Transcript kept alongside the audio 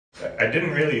I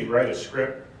didn't really write a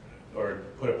script or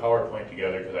put a PowerPoint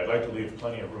together because I'd like to leave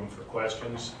plenty of room for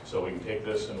questions so we can take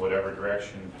this in whatever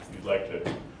direction you'd like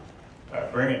to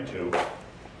bring it to.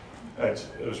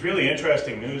 It was really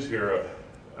interesting news here.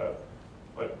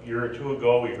 A year or two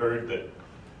ago, we heard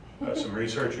that some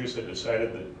researchers had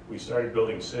decided that we started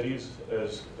building cities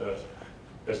as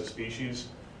a species,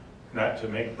 not to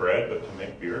make bread, but to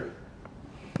make beer.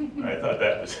 I thought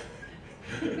that was,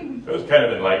 it was kind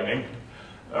of enlightening.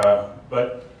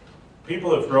 But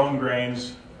people have grown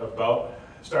grains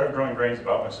started growing grains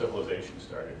about when civilization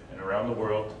started. And around the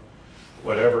world,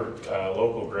 whatever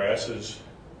local grasses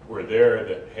were there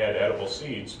that had edible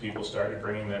seeds, people started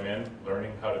bringing them in,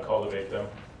 learning how to cultivate them,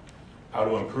 how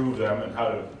to improve them, and how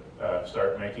to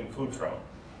start making food from them.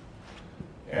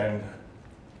 And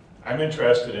I'm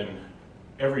interested in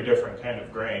every different kind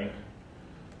of grain.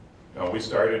 We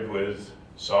started with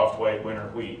soft white winter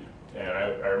wheat, and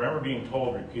I remember being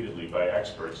told repeatedly by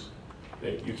experts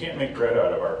that you can't make bread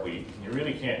out of our wheat, and you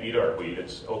really can't eat our wheat.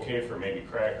 It's okay for maybe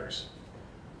crackers.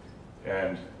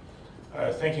 And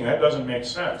thinking that doesn't make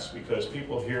sense because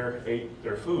people here ate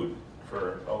their food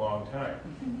for a long time.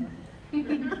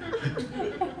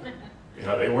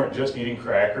 They weren't just eating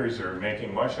crackers or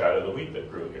making mush out of the wheat that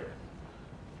grew here.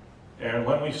 And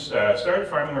when we started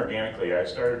farming organically, I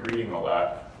started reading a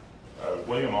lot.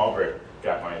 William Albrecht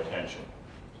got my attention.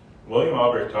 William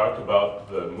Albrecht talked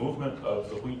about the movement of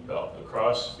the wheat belt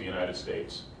across the United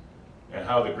States and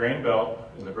how the grain belt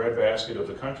in the breadbasket of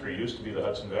the country used to be the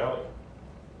Hudson Valley.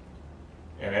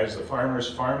 And as the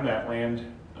farmers farmed that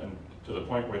land to the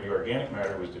point where the organic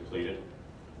matter was depleted,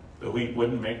 the wheat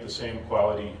wouldn't make the same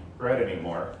quality bread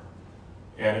anymore,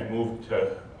 and it moved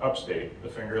to upstate, the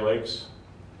Finger Lakes.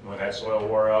 And when that soil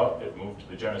wore out, it moved to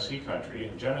the Genesee country,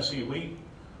 and Genesee wheat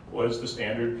was the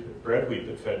standard bread wheat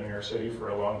that fed New York City for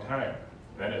a long time.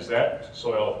 Then as that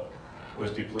soil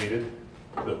was depleted,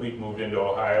 the wheat moved into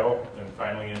Ohio and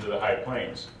finally into the High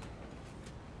Plains.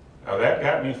 Now that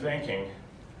got me thinking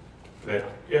that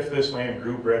if this land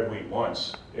grew bread wheat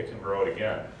once, it can grow it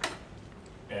again.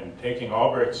 And taking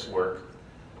Albrecht's work,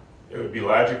 it would be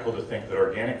logical to think that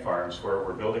organic farms, where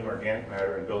we're building organic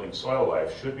matter and building soil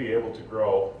life, should be able to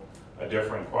grow a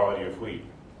different quality of wheat.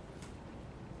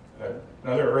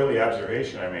 Another early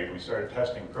observation I made, we started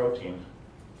testing protein,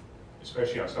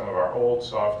 especially on some of our old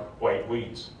soft white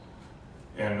wheats,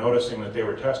 and noticing that they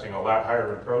were testing a lot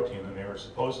higher in protein than they were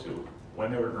supposed to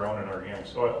when they were grown in organic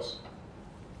soils.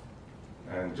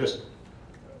 And just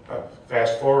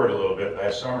fast forward a little bit,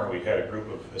 last summer we had a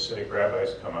group of Hasidic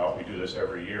rabbis come out. We do this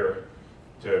every year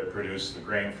to produce the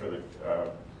grain for the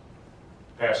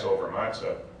Passover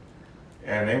matzah.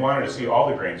 And they wanted to see all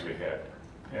the grains we had.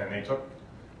 And I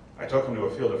took them to a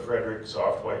field of Frederick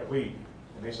soft white wheat,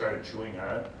 and they started chewing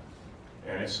on it,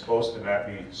 and it's supposed to not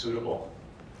be suitable.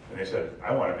 And they said,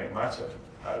 I want to make matzah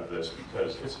out of this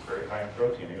because it's very high in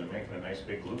protein. He was making a nice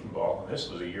big gluten ball, and this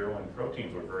was a year when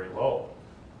proteins were very low.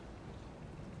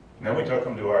 And then we took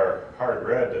him to our hard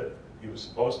red that he was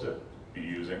supposed to be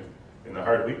using. In the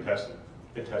hard wheat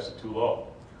it tested too low.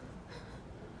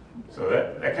 So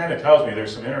that kind of tells me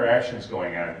there's some interactions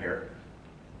going on here.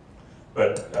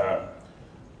 But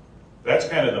that's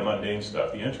kind of the mundane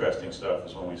stuff. The interesting stuff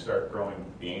is when we start growing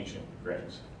the ancient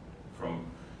grains. From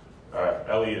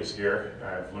Ellie is here.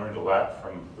 I've learned a lot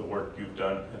from the work you've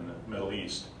done in the Middle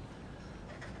East.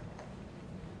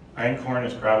 Einkorn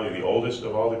is probably the oldest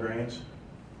of all the grains.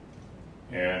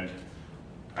 And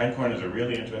einkorn is a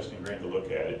really interesting grain to look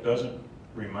at. It doesn't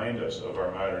remind us of our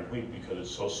modern wheat because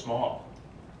it's so small.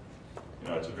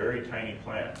 It's a very tiny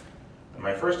plant. And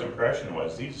my first impression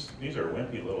was these are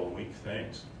wimpy little weak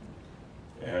things.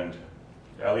 And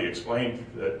Ali explained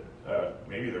that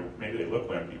maybe they look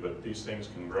wimpy, but these things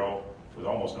can grow with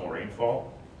almost no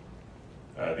rainfall.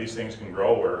 These things can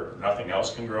grow where nothing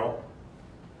else can grow.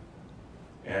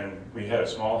 And we had a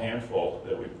small handful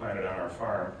that we planted on our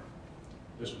farm.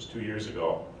 This was 2 years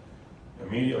ago.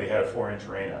 Immediately had a 4-inch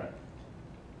rain on it.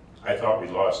 I thought we'd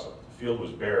lost it. The field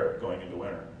was bare going into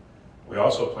winter. We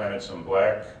also planted some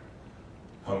black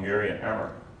Hungarian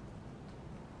emmer,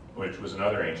 which was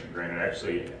another ancient grain. And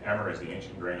actually, emmer is the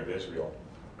ancient grain of Israel.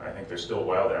 I think there's still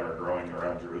wild emmer growing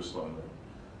around Jerusalem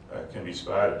that can be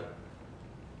spotted.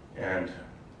 And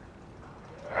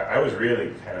I was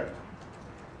really kind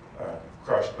of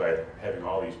crushed by having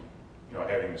all these,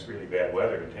 having this really bad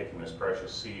weather and taking this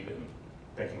precious seed and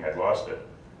thinking I'd lost it.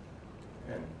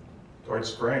 And towards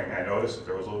spring, I noticed that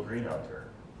there was a little green out there.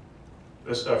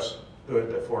 This stuff stood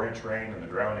the 4-inch rain and the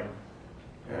drowning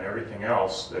and everything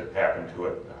else that happened to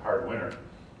it, the hard winter.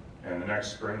 And the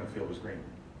next spring, the field was green.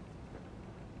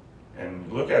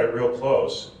 And look at it real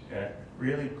close, and it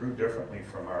really grew differently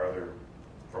from our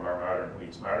modern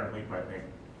wheats. Modern wheat might make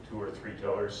 2 or 3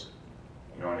 tillers.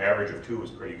 You know, an average of 2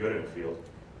 was pretty good in a field.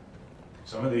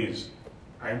 Some of these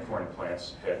einkorn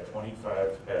plants had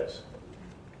 25 heads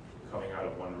coming out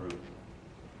of one root.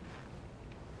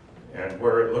 And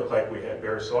where it looked like we had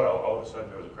bare soil, all of a sudden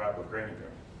there was a crop of grain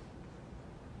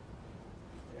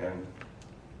there. And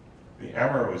the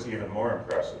emmer was even more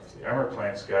impressive. The emmer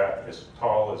plants got as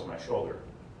tall as my shoulder.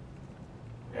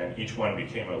 And each one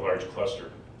became a large cluster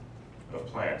of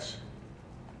plants.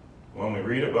 When we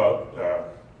read about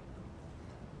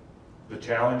the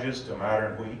challenges to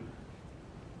modern wheat,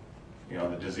 you know,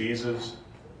 the diseases,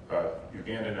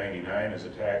 Uganda 99 is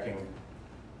attacking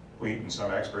wheat, and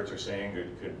some experts are saying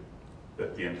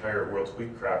that the entire world's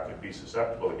wheat crop could be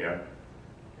susceptible again,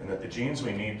 and that the genes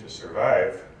we need to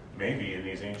survive may be in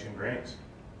these ancient grains.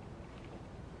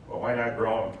 Well, why not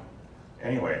grow them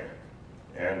anyway?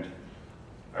 And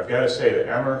I've got to say that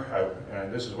emmer,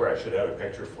 and this is where I should have a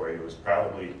picture for you, is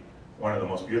probably one of the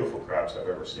most beautiful crops I've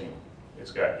ever seen.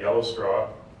 It's got yellow straw,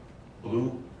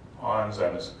 blue awns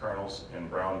on the kernels, and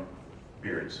brown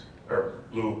beards, or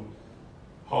blue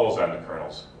hulls on the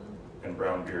kernels and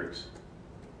brown beards.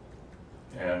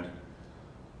 And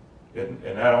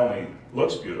it not only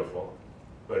looks beautiful,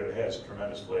 but it has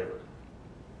tremendous flavor.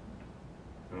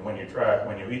 And when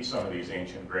you eat some of these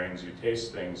ancient grains, you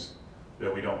taste things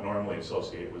that we don't normally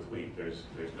associate with wheat. There's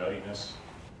nuttiness,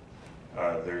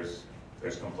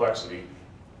 there's complexity.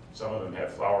 Some of them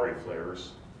have flowery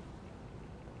flavors.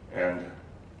 And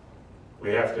we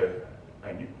have to,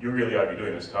 and you really ought to be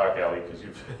doing this talk, Allie, because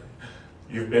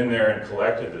you've been there and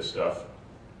collected this stuff.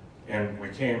 And we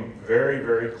came very,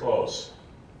 very close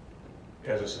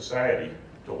as a society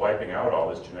to wiping out all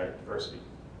this genetic diversity.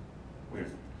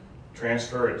 We've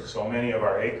transferred so many of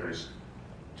our acres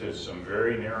to some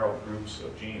very narrow groups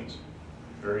of genes,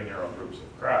 very narrow groups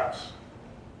of crops,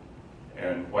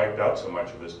 and wiped out so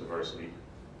much of this diversity.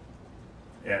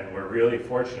 And we're really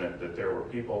fortunate that there were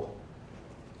people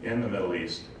in the Middle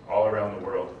East, all around the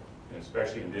world, and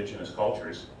especially indigenous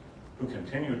cultures, who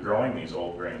continued growing these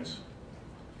old grains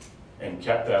and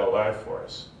kept that alive for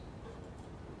us.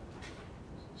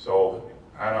 So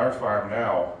on our farm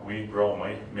now, we grow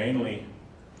mainly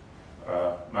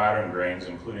modern grains,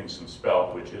 including some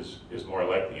spelt, which is more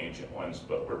like the ancient ones,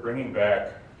 but we're bringing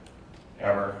back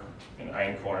emmer and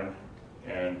einkorn.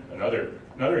 And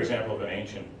another example of an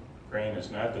ancient grain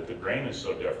is not that the grain is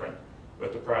so different,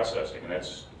 but the processing, and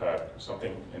that's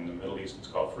something in the Middle East, it's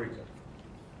called frika.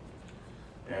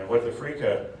 And what the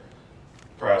frika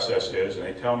process is, and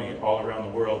they tell me all around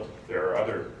the world there are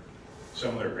other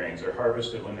similar grains. They're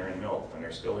harvested when they're in milk, when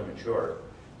they're still immature.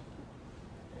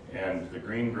 And the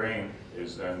green grain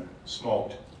is then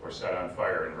smoked or set on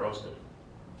fire and roasted.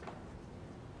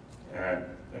 And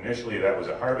initially that was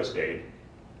a harvest aid.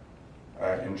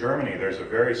 In Germany, there's a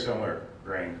very similar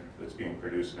grain that's being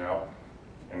produced now,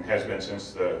 and has been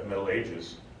since the Middle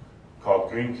Ages, called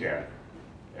green can.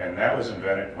 And that was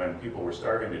invented when people were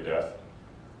starving to death,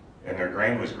 and their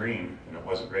grain was green, and it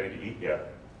wasn't ready to eat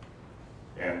yet.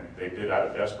 And they did, out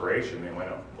of desperation, they went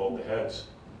out and pulled the heads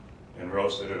and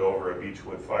roasted it over a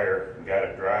beechwood fire and got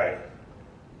it dry.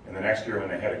 And the next year when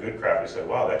they had a good crop, they said,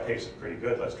 wow, that tasted pretty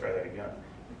good, let's try that again.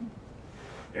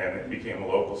 And it became a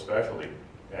local specialty.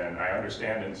 And I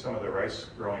understand in some of the rice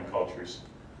growing cultures,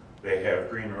 they have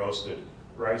green roasted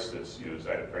rice that's used.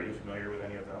 Are you familiar with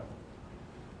any of them?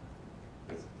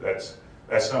 That's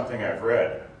something I've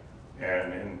read.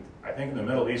 And I think in the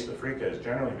Middle East, the frika is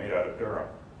generally made out of durum.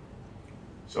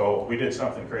 So we did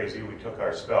something crazy. We took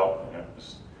our spelt, and it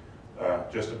was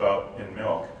just about in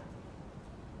milk.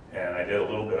 And I did a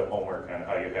little bit of homework on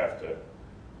how you have to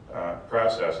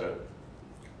process it.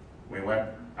 We went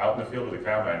out in the field with the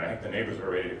combine. I think the neighbors were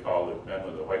ready to call the men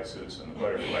with the white suits and the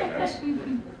butterfly nets,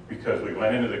 because we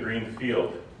went into the green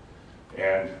field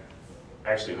and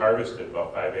actually harvested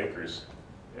about 5 acres.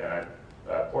 And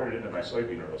I poured it into my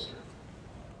soybean roaster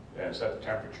and set the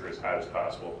temperature as hot as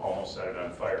possible, almost set it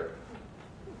on fire,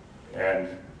 and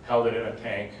held it in a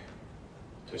tank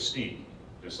to steep,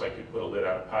 just like you put a lid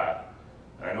on a pot.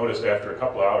 And I noticed after a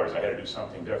couple hours I had to do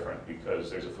something different, because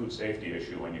there's a food safety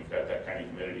issue when you've got that kind of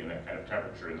humidity and that kind of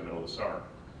temperature in the middle of the summer.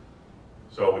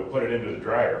 So we put it into the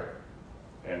dryer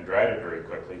and dried it very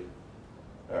quickly,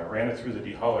 ran it through the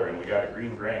dehuller, and we got a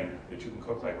green grain that you can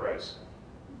cook like rice.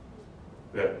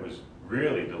 That was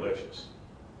really delicious.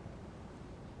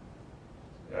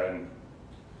 And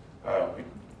I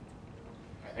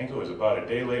think it was about a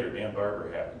day later, Dan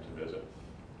Barber happened to visit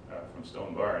from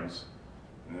Stone Barns.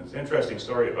 And there's an interesting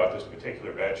story about this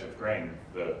particular batch of grain.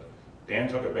 Dan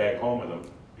took a bag home with him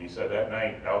And he said that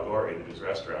night Al Gore ate at his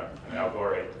restaurant, and Al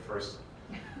Gore ate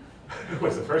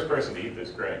was the first person to eat this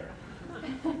grain,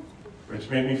 which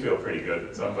made me feel pretty good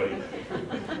that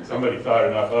somebody thought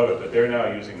enough of it that they're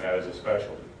now using that as a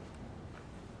specialty.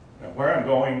 Now, where I'm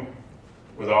going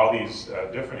with all these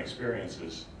different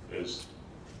experiences is,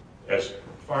 as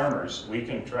farmers, we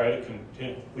can try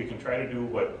to do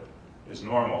what is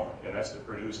normal, and that's to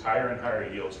produce higher and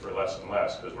higher yields for less and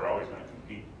less, because we're always going to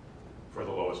compete for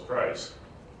the lowest price.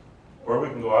 Or we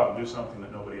can go out and do something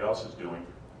that nobody else is doing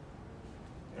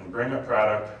and bring a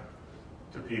product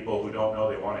to people who don't know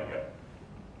they want it yet.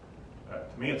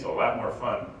 To me, it's a lot more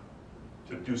fun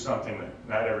to do something that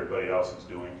not everybody else is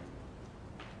doing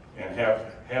and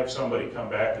have somebody come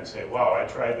back and say, wow, I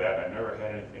tried that, I never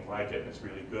had anything like it, and it's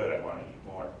really good, I want to eat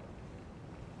more.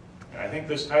 And I think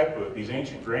these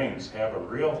ancient grains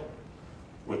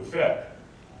would fit,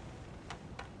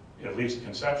 at least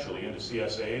conceptually, into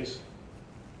CSAs,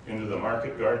 into the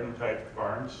market garden type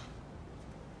farms.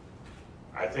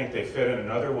 I think they fit in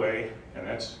another way, and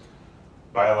that's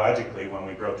biologically, when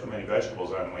we grow too many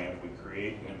vegetables on land, we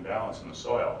create an imbalance in the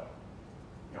soil.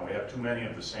 We have too many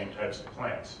of the same types of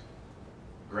plants.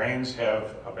 Grains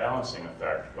have a balancing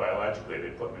effect biologically. They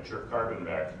put mature carbon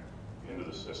back into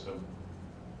the system.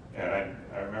 And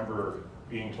I remember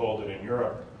being told that in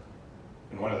Europe,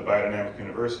 in one of the biodynamic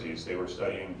universities, they were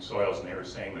studying soils, and they were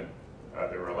saying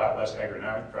that there were a lot less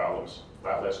agronomic problems, a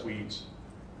lot less weeds,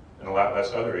 and a lot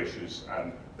less other issues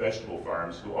on vegetable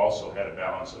farms who also had a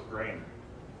balance of grain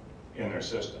in their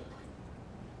system.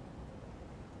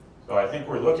 So I think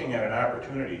we're looking at an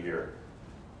opportunity here,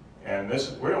 and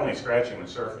we're only scratching the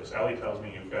surface. Allie tells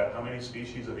me you've got how many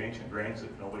species of ancient grains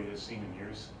that nobody has seen in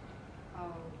years?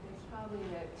 Oh, there's probably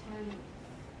about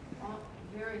 10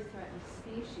 very threatened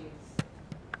species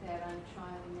that I'm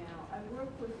trying now. I work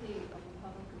with the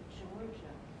Republic of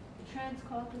Georgia. The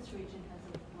Trans-Caucasus region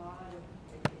has a lot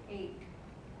of 8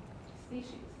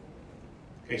 species.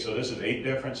 Okay, so this is 8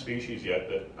 different species yet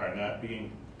that are not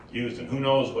being used, and who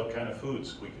knows what kind of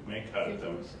foods we could make out of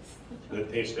them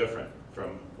that taste different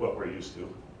from what we're used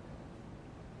to.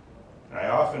 And I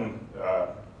often,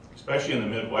 especially in the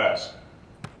Midwest,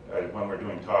 when we're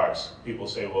doing talks, people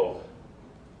say, well,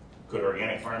 could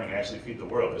organic farming actually feed the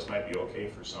world? This might be okay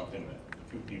for something that a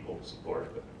few people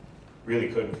support, but really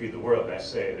couldn't feed the world. And I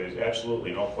say there's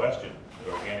absolutely no question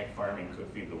that organic farming could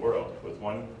feed the world, with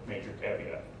one major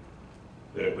caveat,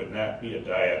 that it would not be a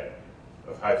diet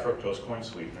of high fructose corn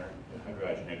sweetener and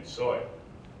hydrogenated soy.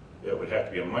 It would have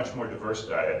to be a much more diverse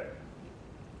diet.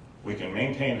 We can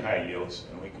maintain high yields,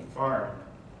 and we can farm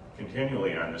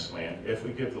continually on this land if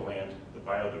we give the land the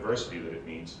biodiversity that it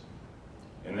needs.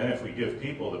 And then if we give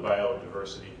people the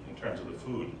biodiversity in terms of the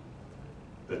food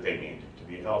that they need to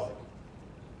be healthy.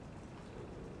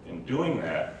 In doing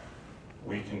that,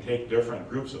 we can take different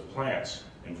groups of plants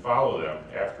and follow them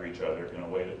after each other in a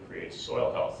way that creates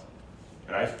soil health.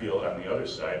 And I feel on the other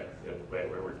side, where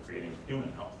we're creating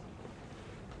human health.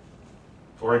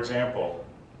 For example,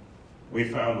 we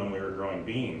found when we were growing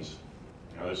beans,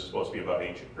 this is supposed to be about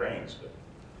ancient grains, but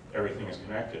everything is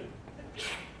connected.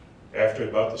 After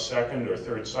about the 2nd or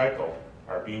 3rd cycle,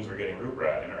 our beans were getting root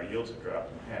rot and our yields had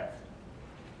dropped in half.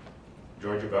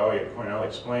 Georgia Bowie at Cornell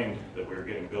explained that we were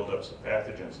getting buildups of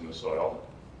pathogens in the soil,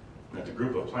 and that the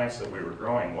group of plants that we were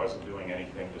growing wasn't doing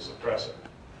anything to suppress it.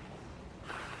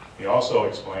 He also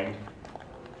explained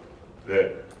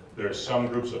that there's some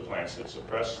groups of plants that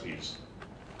suppress these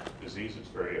diseases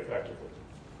very effectively.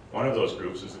 One of those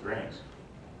groups is the grains.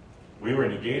 We were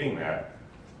negating that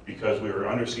because we were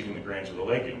underseeding the grains with a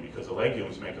legume, because the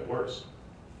legumes make it worse.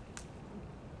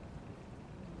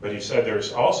 But he said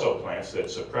there's also plants that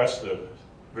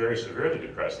very severely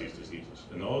depress these diseases,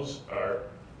 and those are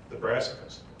the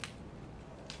brassicas.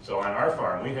 So on our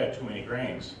farm, we had too many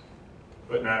grains,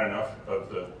 but not enough of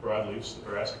the broadleafs, the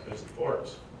brassicas, the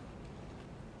forbs.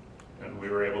 And we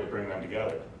were able to bring them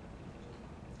together.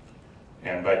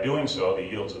 And by doing so, the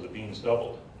yields of the beans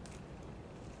doubled.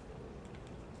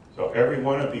 So every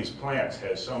one of these plants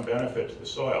has some benefit to the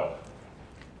soil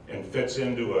and fits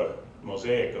into a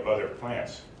mosaic of other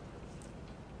plants.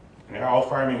 And all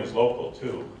farming is local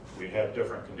too. We have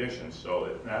different conditions, so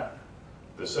that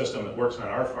the system that works on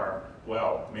our farm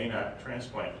well may not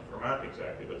transplant to Vermont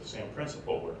exactly, but the same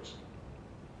principle works.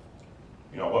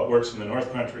 What works in the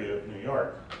North Country of New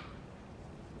York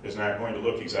is not going to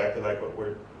look exactly like what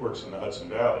works in the Hudson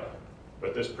Valley.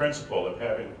 But this principle of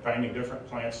finding different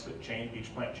plants that change,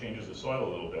 each plant changes the soil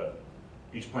a little bit.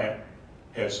 Each plant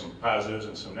has some positives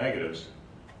and some negatives,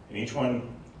 and each one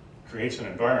creates an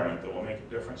environment that will make a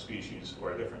different species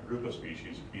or a different group of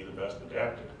species be the best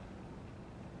adapted.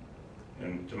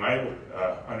 And to my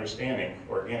understanding,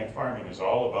 organic farming is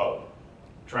all about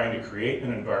trying to create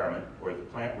an environment where the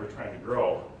plant we're trying to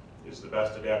grow is the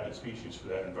best adapted species for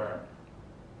that environment.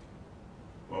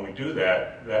 When we do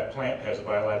that, that plant has a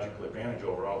biological advantage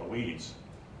over all the weeds.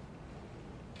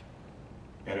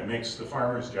 And it makes the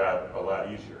farmer's job a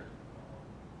lot easier.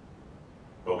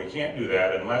 But we can't do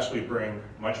that unless we bring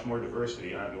much more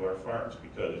diversity onto our farms,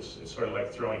 because it's sort of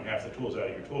like throwing half the tools out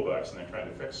of your toolbox and then trying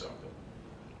to fix something.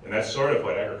 And that's sort of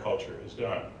what agriculture has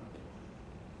done.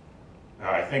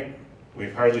 Now, I think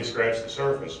we've hardly scratched the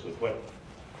surface with what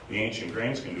the ancient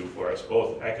grains can do for us,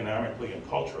 both economically and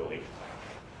culturally,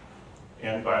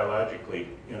 and biologically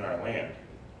in our land.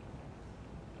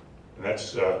 And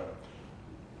that's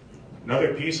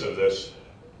another piece of this,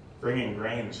 bringing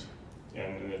grains.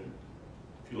 And if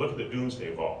you look at the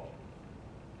Doomsday Vault,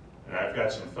 and I've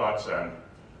got some thoughts on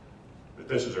that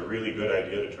this is a really good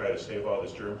idea to try to save all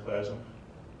this germplasm,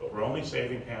 but we're only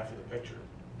saving half of the picture.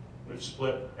 We've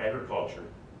split agriculture.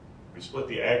 We split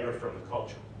the agra from the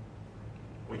culture.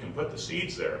 We can put the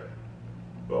seeds there,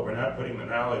 but we're not putting the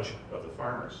knowledge of the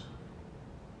farmers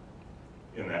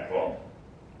in that vault.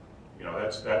 You know,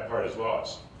 that part is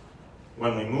lost.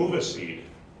 When we move a seed,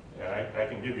 and I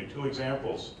can give you 2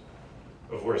 examples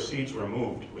of where seeds were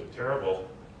moved with terrible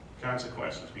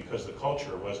consequences because the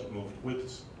culture wasn't moved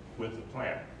with the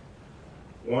plant.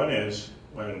 One is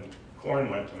when corn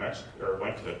went to Mexico,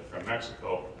 or from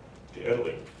Mexico to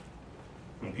Italy,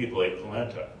 when people ate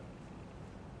polenta.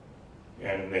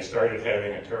 And they started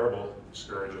having a terrible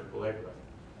scourge of pellagra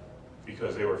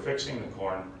because they were fixing the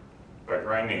corn by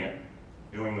grinding it,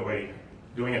 doing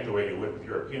it the way you would with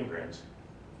European grains.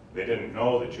 They didn't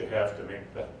know that you have to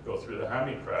go through the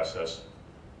Hamid process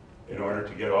in order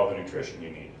to get all the nutrition you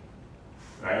need.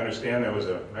 And I understand there was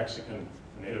a Mexican,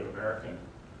 Native American,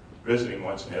 visiting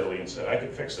once in Italy and said, I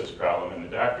could fix this problem, and the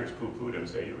doctors poo-pooed him and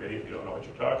said, you idiot, you don't know what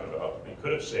you're talking about. And it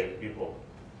could have saved people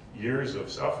years of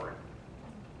suffering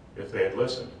if they had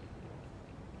listened.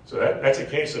 So that's a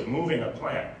case of moving a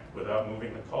plant without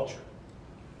moving the culture.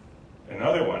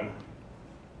 Another one,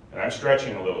 and I'm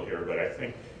stretching a little here, but I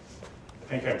think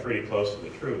I'm pretty close to the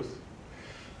truth.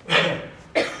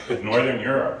 In Northern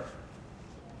Europe,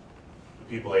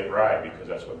 the people ate rye because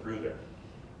that's what grew there.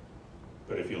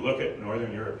 But if you look at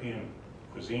Northern European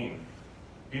cuisine,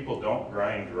 people don't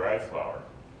grind rye flour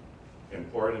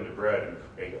and pour it into bread and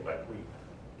bake it like wheat.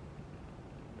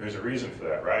 There's a reason for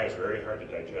that. Rye is very hard to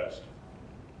digest.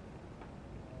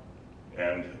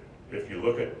 And if you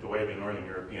look at the way the Northern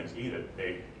Europeans eat it,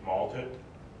 they malt it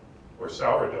or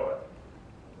sourdough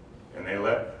it. And they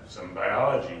let some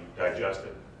biology digest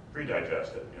it,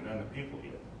 pre-digest it, and then the people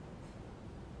eat it.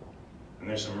 And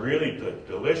there's some really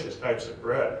delicious types of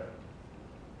bread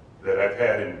that I've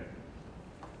had in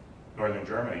northern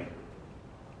Germany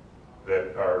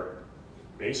that are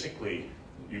basically,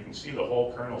 you can see the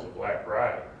whole kernels of black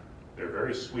rye. They're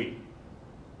very sweet.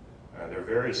 They're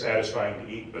very satisfying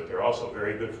to eat, but they're also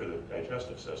very good for the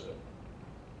digestive system.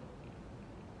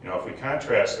 You know, if we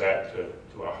contrast that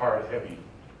to a hard, heavy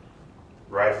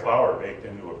rye flour baked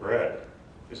into a bread,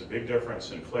 there's a big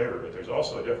difference in flavor, but there's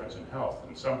also a difference in health,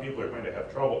 and some people are going to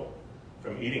have trouble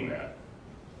from eating that.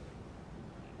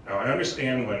 Now, I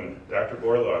understand when Dr.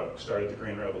 Borlaug started the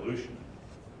Green Revolution,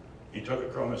 he took a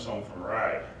chromosome from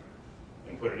rye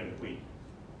and put it into wheat.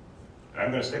 And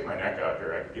I'm going to stick my neck out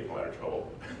here, I could get in a lot of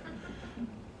trouble.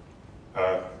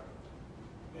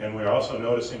 And we're also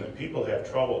noticing that people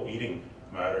have trouble eating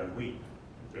modern wheat.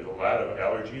 There's a lot of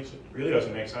allergies. It really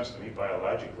doesn't make sense to me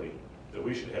biologically that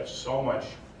we should have so much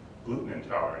gluten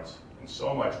intolerance and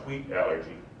so much wheat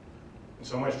allergy and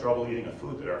so much trouble eating a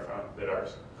food that our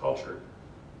culture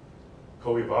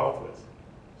co-evolved with.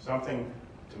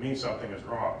 To me, something is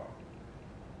wrong.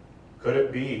 Could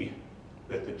it be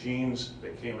that the genes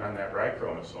that came on that rye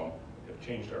chromosome have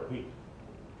changed our wheat?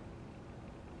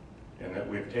 And that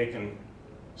we've taken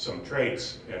some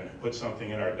traits and put something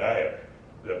in our diet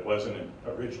that wasn't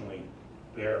originally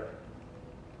there.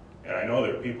 And I know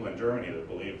there are people in Germany that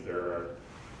believe there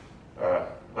are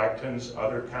lectins,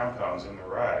 other compounds in the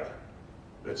rye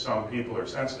that some people are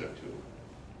sensitive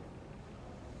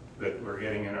to, that we're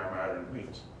getting in our modern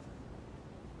wheats.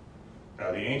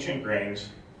 Now, the ancient grains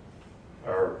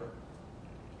are,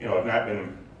 have not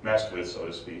been messed with, so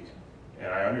to speak.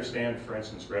 And I understand, for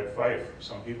instance, red fife.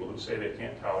 Some people who say they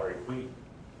can't tolerate wheat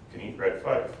can eat red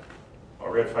fife. Well,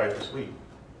 red fife is wheat.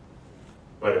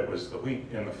 But it was the wheat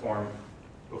in the form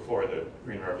before the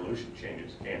Green Revolution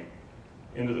changes came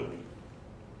into the wheat.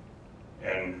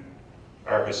 And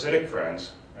our Hasidic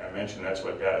friends, I mentioned that's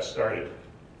what got us started,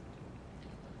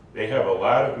 they have a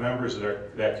lot of members of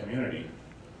that community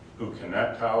who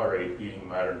cannot tolerate eating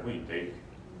modern wheat. They,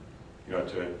 you know,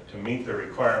 to meet the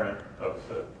requirement of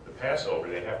the Passover,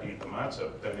 they have to eat the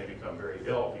matzah, but then they become very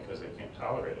ill because they can't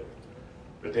tolerate it.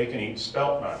 But they can eat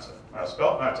spelt matzah. Now,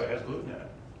 spelt matzah has gluten in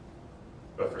it.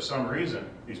 But for some reason,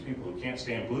 these people who can't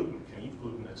stand gluten can eat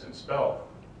gluten that's in spelt.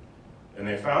 And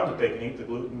they found that they can eat the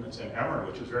gluten that's in emmer,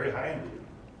 which is very high in gluten.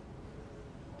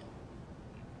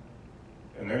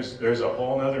 And there's a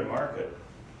whole other market,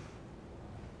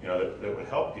 you know, that would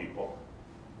help people.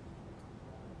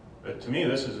 But to me,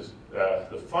 this is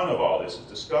the fun of all this is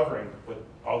discovering what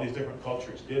all these different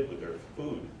cultures did with their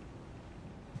food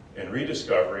and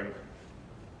rediscovering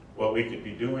what we could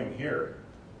be doing here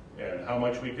and how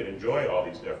much we could enjoy all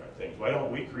these different things. Why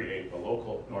don't we create a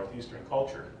local Northeastern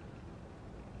culture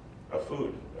of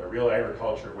food, a real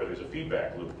agriculture where there's a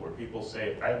feedback loop where people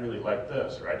say, I really like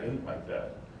this or I didn't like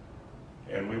that.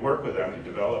 And we work with them to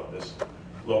develop this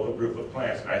local group of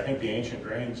plants. And I think the ancient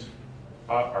grains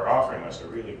are offering us a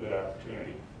really good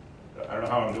opportunity. I don't know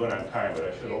how I'm doing on time, but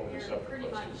I should open this up for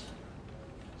questions.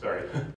 Sorry.